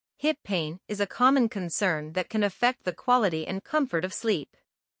Hip pain is a common concern that can affect the quality and comfort of sleep.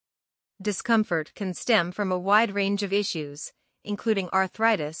 Discomfort can stem from a wide range of issues, including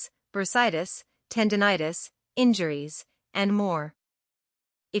arthritis, bursitis, tendinitis, injuries, and more.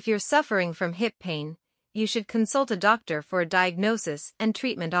 If you're suffering from hip pain, you should consult a doctor for a diagnosis and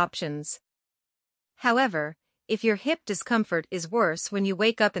treatment options. However, if your hip discomfort is worse when you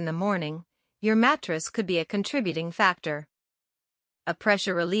wake up in the morning, your mattress could be a contributing factor. A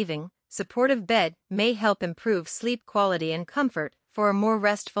pressure-relieving, supportive bed may help improve sleep quality and comfort for a more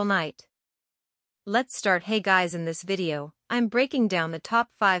restful night. Let's start. Hey guys, in this video, I'm breaking down the top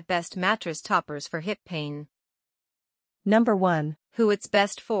 5 best mattress toppers for hip pain. Number 1. Who it's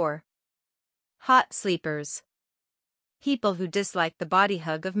best for. Hot sleepers. People who dislike the body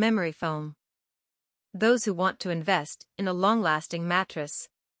hug of memory foam. Those who want to invest in a long-lasting mattress.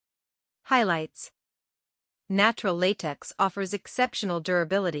 Highlights. Natural latex offers exceptional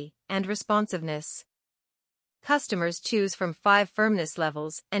durability and responsiveness. Customers choose from 5 firmness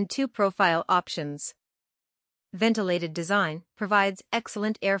levels and 2 profile options. Ventilated design provides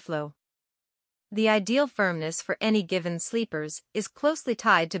excellent airflow. The ideal firmness for any given sleepers is closely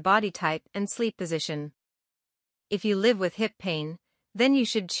tied to body type and sleep position. If you live with hip pain, then you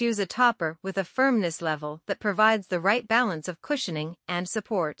should choose a topper with a firmness level that provides the right balance of cushioning and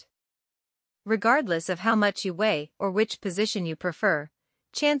support. Regardless of how much you weigh or which position you prefer,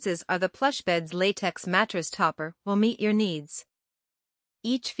 chances are the PlushBeds latex mattress topper will meet your needs.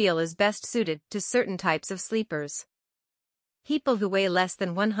 Each feel is best suited to certain types of sleepers. People who weigh less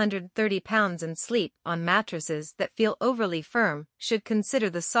than 130 pounds and sleep on mattresses that feel overly firm should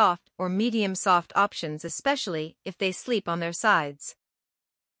consider the soft or medium soft options, especially if they sleep on their sides.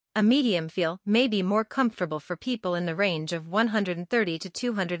 A medium feel may be more comfortable for people in the range of 130 to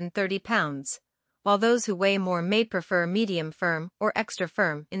 230 pounds, while those who weigh more may prefer medium firm or extra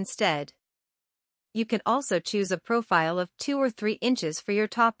firm instead. You can also choose a profile of 2 or 3 inches for your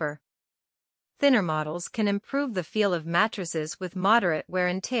topper. Thinner models can improve the feel of mattresses with moderate wear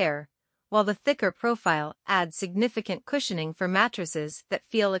and tear, while the thicker profile adds significant cushioning for mattresses that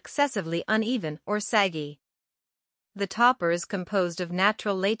feel excessively uneven or saggy. The topper is composed of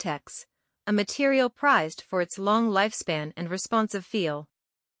natural latex, a material prized for its long lifespan and responsive feel.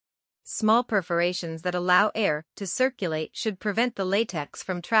 Small perforations that allow air to circulate should prevent the latex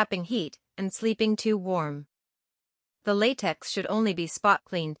from trapping heat and sleeping too warm. The latex should only be spot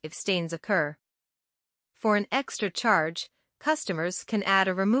cleaned if stains occur. For an extra charge, customers can add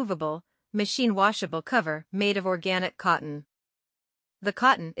a removable, machine-washable cover made of organic cotton. The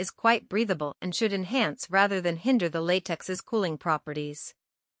cotton is quite breathable and should enhance rather than hinder the latex's cooling properties.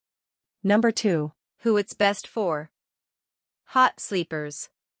 Number 2. Who it's best for. Hot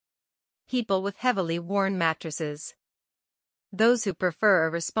sleepers. People with heavily worn mattresses. Those who prefer a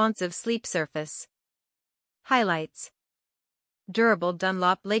responsive sleep surface. Highlights. Durable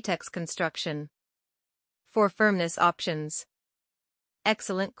Dunlop latex construction. 4 firmness options.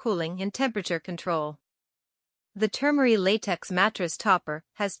 Excellent cooling and temperature control. The Turmerry latex mattress topper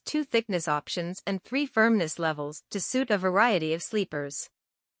has 2 thickness options and 3 firmness levels to suit a variety of sleepers.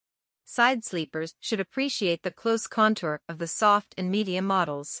 Side sleepers should appreciate the close contour of the soft and medium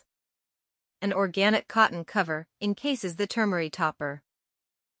models. An organic cotton cover encases the Turmerry topper.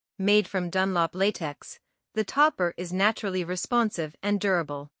 Made from Dunlop latex, the topper is naturally responsive and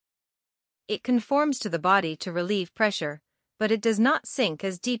durable. It conforms to the body to relieve pressure, but it does not sink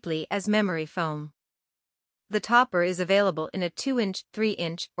as deeply as memory foam. The topper is available in a 2-inch,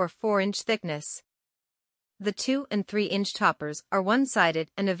 3-inch, or 4-inch thickness. The 2 and 3-inch toppers are one-sided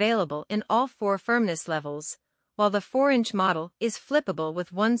and available in all 4 firmness levels, while the 4-inch model is flippable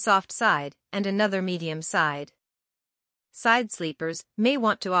with one soft side and another medium side. Side sleepers may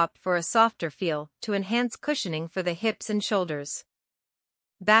want to opt for a softer feel to enhance cushioning for the hips and shoulders.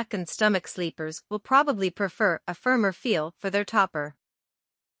 Back and stomach sleepers will probably prefer a firmer feel for their topper.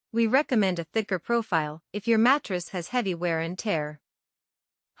 We recommend a thicker profile if your mattress has heavy wear and tear.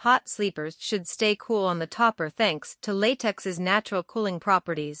 Hot sleepers should stay cool on the topper thanks to latex's natural cooling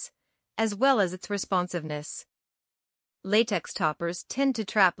properties, as well as its responsiveness. Latex toppers tend to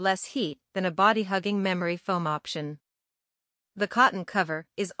trap less heat than a body-hugging memory foam option. The cotton cover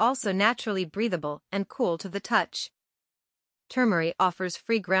is also naturally breathable and cool to the touch. Turmerry offers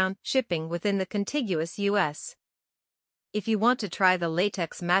free ground shipping within the contiguous U.S. If you want to try the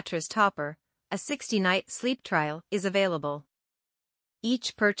latex mattress topper, a 60-night sleep trial is available.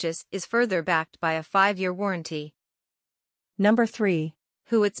 Each purchase is further backed by a 5-year warranty. Number 3.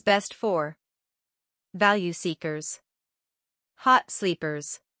 Who it's best for. Value seekers. Hot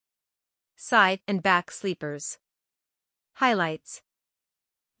sleepers. Side and back sleepers. Highlights.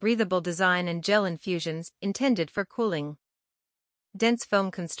 breathable design and gel infusions intended for cooling. Dense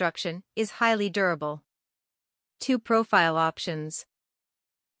foam construction is highly durable. 2 profile options.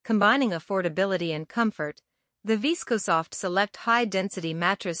 Combining affordability and comfort, the ViscoSoft Select High-Density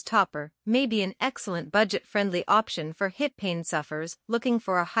Mattress Topper may be an excellent budget-friendly option for hip pain sufferers looking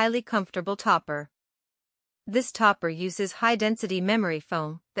for a highly comfortable topper. This topper uses high-density memory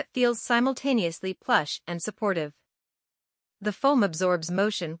foam that feels simultaneously plush and supportive. The foam absorbs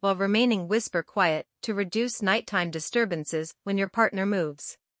motion while remaining whisper quiet to reduce nighttime disturbances when your partner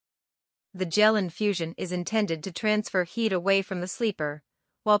moves. The gel infusion is intended to transfer heat away from the sleeper,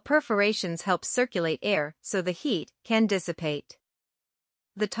 while perforations help circulate air so the heat can dissipate.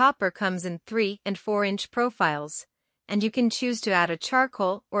 The topper comes in 3 and 4-inch profiles, and you can choose to add a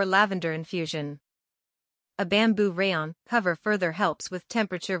charcoal or lavender infusion. A bamboo rayon cover further helps with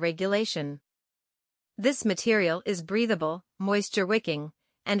temperature regulation. This material is breathable, moisture-wicking,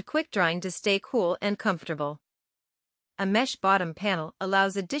 and quick-drying to stay cool and comfortable. A mesh bottom panel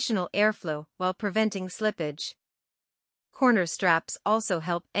allows additional airflow while preventing slippage. Corner straps also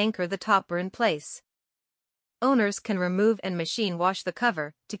help anchor the topper in place. Owners can remove and machine wash the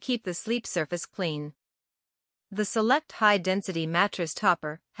cover to keep the sleep surface clean. The Select High-Density Mattress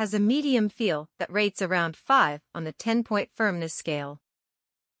Topper has a medium feel that rates around 5 on the 10-point firmness scale.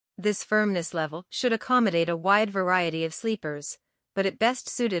 This firmness level should accommodate a wide variety of sleepers, but it best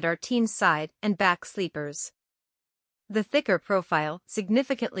suited our teen side and back sleepers. The thicker profile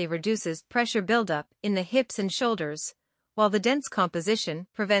significantly reduces pressure buildup in the hips and shoulders, while the dense composition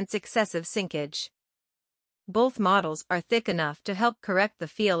prevents excessive sinkage. Both models are thick enough to help correct the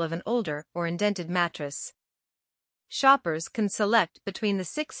feel of an older or indented mattress. Shoppers can select between the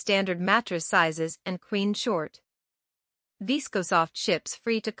 6 standard mattress sizes and queen short. ViscoSoft ships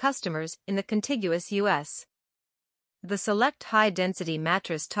free to customers in the contiguous U.S. The Select High-Density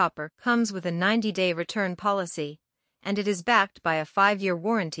Mattress Topper comes with a 90-day return policy, and it is backed by a 5-year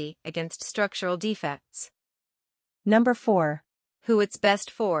warranty against structural defects. Number 4. Who it's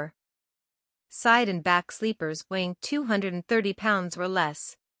best for. Side and back sleepers weighing 230 pounds or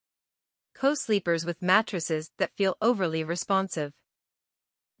less. Co-sleepers with mattresses that feel overly responsive.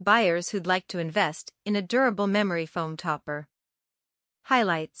 Buyers who'd like to invest in a durable memory foam topper.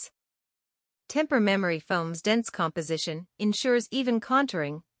 Highlights. Tempur Memory Foam's dense composition ensures even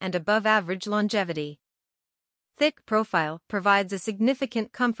contouring and above-average longevity. Thick profile provides a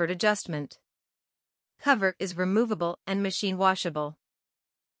significant comfort adjustment. Cover is removable and machine washable.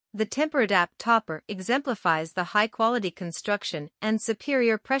 The TEMPUR-Adapt topper exemplifies the high-quality construction and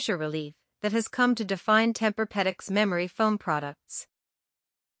superior pressure relief that has come to define Tempur-Pedic's memory foam products.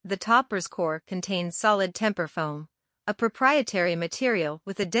 The topper's core contains solid Tempur foam, a proprietary material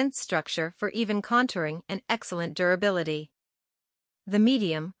with a dense structure for even contouring and excellent durability. The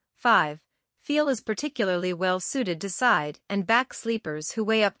medium, 5, feel is particularly well suited to side and back sleepers who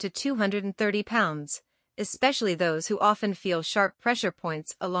weigh up to 230 pounds, especially those who often feel sharp pressure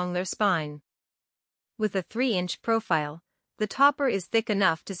points along their spine. With a 3-inch profile, the topper is thick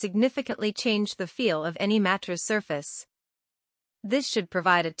enough to significantly change the feel of any mattress surface. This should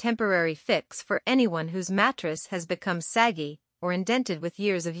provide a temporary fix for anyone whose mattress has become saggy or indented with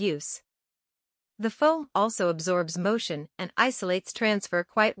years of use. The foam also absorbs motion and isolates transfer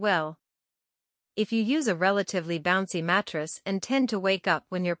quite well. If you use a relatively bouncy mattress and tend to wake up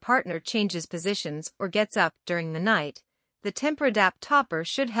when your partner changes positions or gets up during the night, the TEMPUR-Adapt topper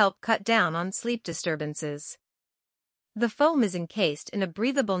should help cut down on sleep disturbances. The foam is encased in a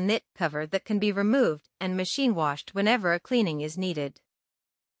breathable knit cover that can be removed and machine washed whenever a cleaning is needed.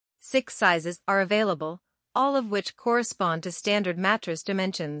 6 sizes are available, all of which correspond to standard mattress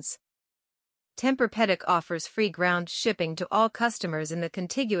dimensions. Tempur-Pedic offers free ground shipping to all customers in the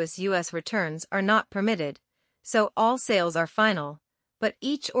contiguous U.S. Returns are not permitted, so all sales are final, but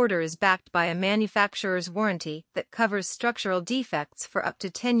each order is backed by a manufacturer's warranty that covers structural defects for up to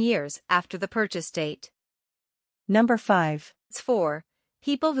 10 years after the purchase date. Number 5. It's for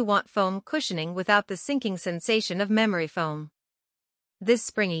people who want foam cushioning without the sinking sensation of memory foam. This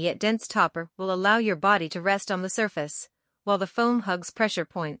springy yet dense topper will allow your body to rest on the surface, while the foam hugs pressure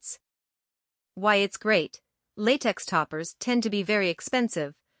points. Why it's great. Latex toppers tend to be very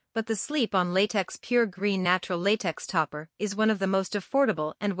expensive, but the Sleep On Latex Pure Green Natural Latex Topper is one of the most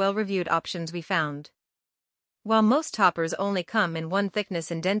affordable and well-reviewed options we found. While most toppers only come in 1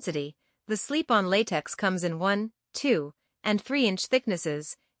 thickness and density, the Sleep On Latex comes in 1, 2, and 3-inch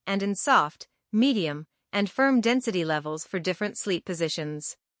thicknesses, and in soft, medium, and firm density levels for different sleep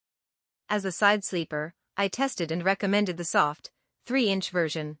positions. As a side sleeper, I tested and recommended the soft, 3-inch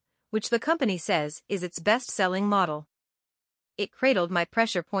version, which the company says is its best-selling model. it cradled my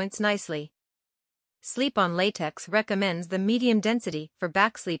pressure points nicely. Sleep on Latex recommends the medium density for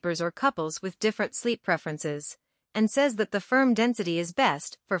back sleepers or couples with different sleep preferences, and says that the firm density is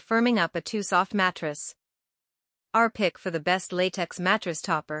best for firming up a too soft mattress. Our pick for the best latex mattress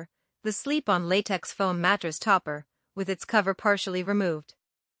topper, the Sleep on Latex Foam Mattress Topper, with its cover partially removed.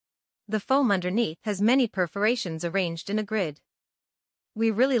 The foam underneath has many perforations arranged in a grid. We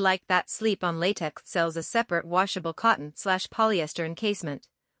really like that Sleep on Latex sells a separate washable cotton/polyester encasement,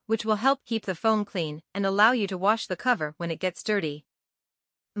 which will help keep the foam clean and allow you to wash the cover when it gets dirty.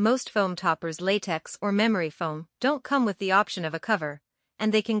 Most foam toppers, latex or memory foam, don't come with the option of a cover,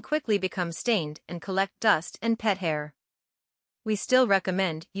 and they can quickly become stained and collect dust and pet hair. We still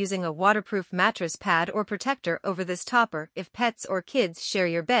recommend using a waterproof mattress pad or protector over this topper if pets or kids share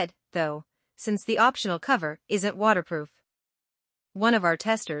your bed, though, since the optional cover isn't waterproof. One of our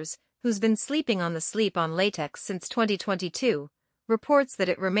testers, who's been sleeping on the Sleep on Latex since 2022, reports that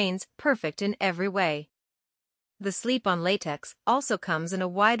it remains perfect in every way. The Sleep on Latex also comes in a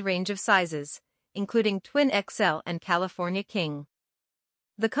wide range of sizes, including Twin XL and California King.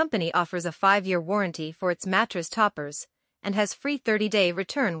 The company offers a 5-year warranty for its mattress toppers, and has free 30-day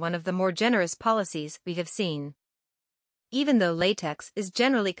return, one of the more generous policies we have seen. Even though latex is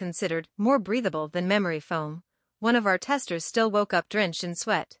generally considered more breathable than memory foam, one of our testers still woke up drenched in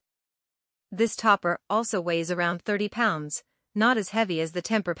sweat. This topper also weighs around 30 pounds, not as heavy as the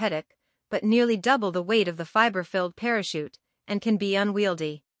TEMPUR-Adapt, but nearly double the weight of the fiber-filled parachute, and can be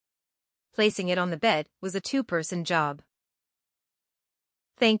unwieldy. Placing it on the bed was a 2-person job.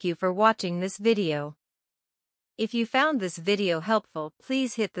 Thank you for watching this video. If you found this video helpful,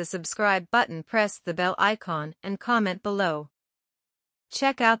 please hit the subscribe button, press the bell icon, and comment below.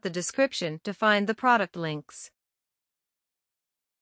 Check out the description to find the product links.